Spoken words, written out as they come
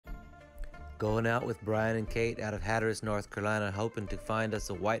Going out with Brian and Kate out of Hatteras, North Carolina, hoping to find us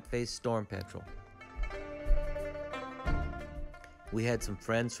a white-faced Storm-Petrel. We had some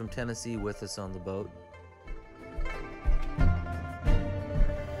friends from Tennessee with us on the boat.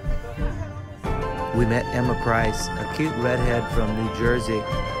 We met Emma Price, a cute redhead from New Jersey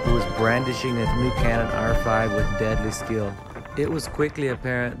who was brandishing a new Canon R5 with deadly skill. It was quickly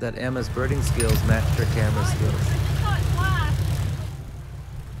apparent that Emma's birding skills matched her camera skills.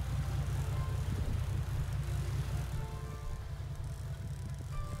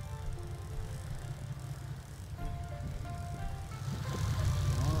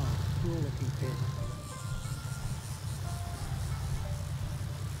 Cool looking fish.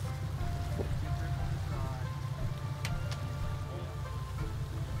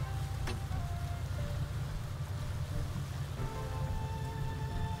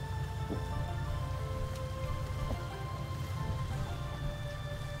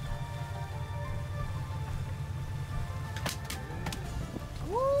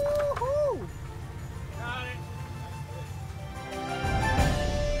 Woohoo! Got it.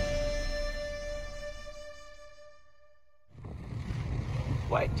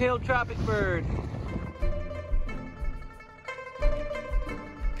 White-tailed tropic bird.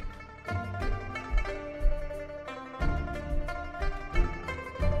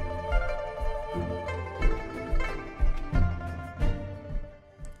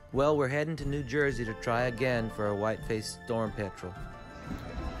 Well, we're heading to New Jersey to try again for a white-faced Storm-Petrel.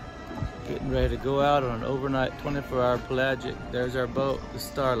 Getting ready to go out on an overnight 24-hour pelagic. There's our boat, the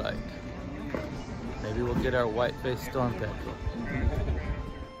Starlight. Maybe we'll get our white-faced Storm-Petrel.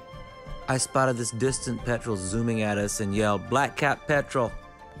 I spotted this distant petrel zooming at us and yelled, "Black-capped petrel!"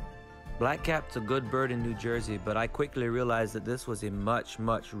 Black-capped's a good bird in New Jersey, but I quickly realized that this was a much,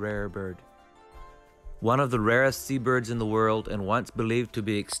 much rarer bird. One of the rarest seabirds in the world and once believed to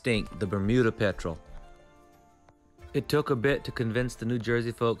be extinct, the Bermuda Petrel. It took a bit to convince the New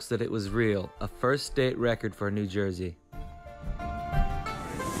Jersey folks that it was real, a first state record for New Jersey.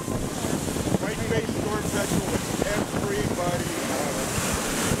 White-faced Storm-Petrel with everybody.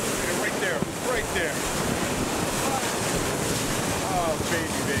 Right there. Oh,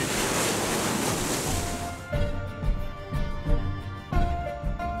 baby.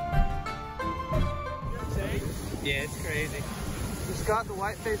 Yeah, it's crazy. Just got the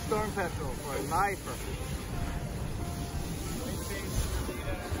white-faced Storm-Petrel for a lifer.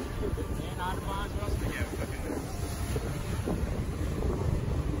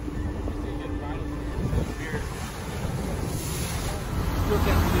 Still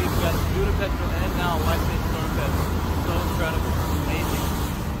can't believe we got a Bermuda Petrel and now a white-faced Storm-Petrel. So incredible, amazing.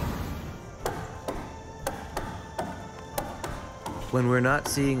 When we're not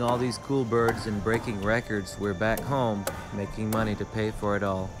seeing all these cool birds and breaking records, we're back home making money to pay for it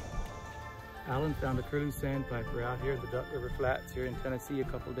all. Alan found a Curlew Sandpiper out here at the Duck River Flats here in Tennessee a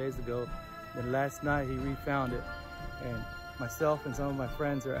couple days ago. Then last night he refound it, and myself and some of my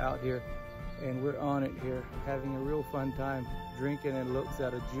friends are out here and we're on it here, having a real fun time, drinking and looks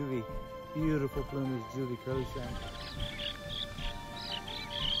at a juvie, beautiful plumage juvie Curlew Sandpiper.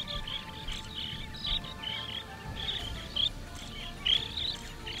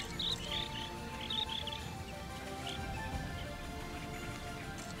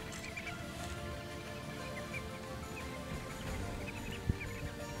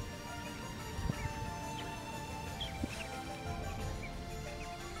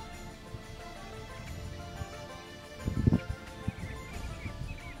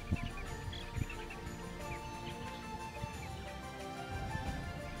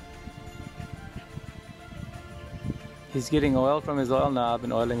 He's getting oil from his oil knob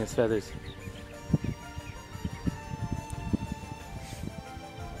and oiling his feathers.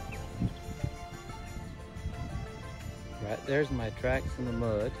 Right there's my tracks in the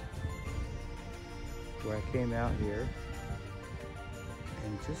mud where I came out here.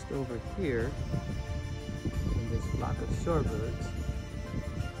 And just over here in this flock of shorebirds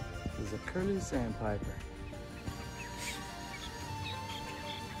is a Curlew Sandpiper.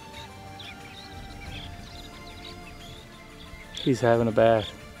 He's having a bath.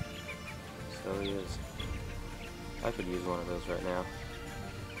 So he is. I could use one of those right now.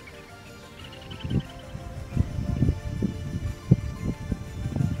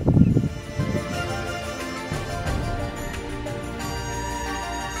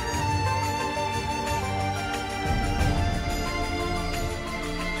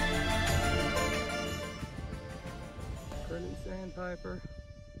 Curlew Sandpiper.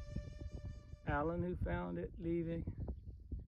 Alan, who found it, leaving.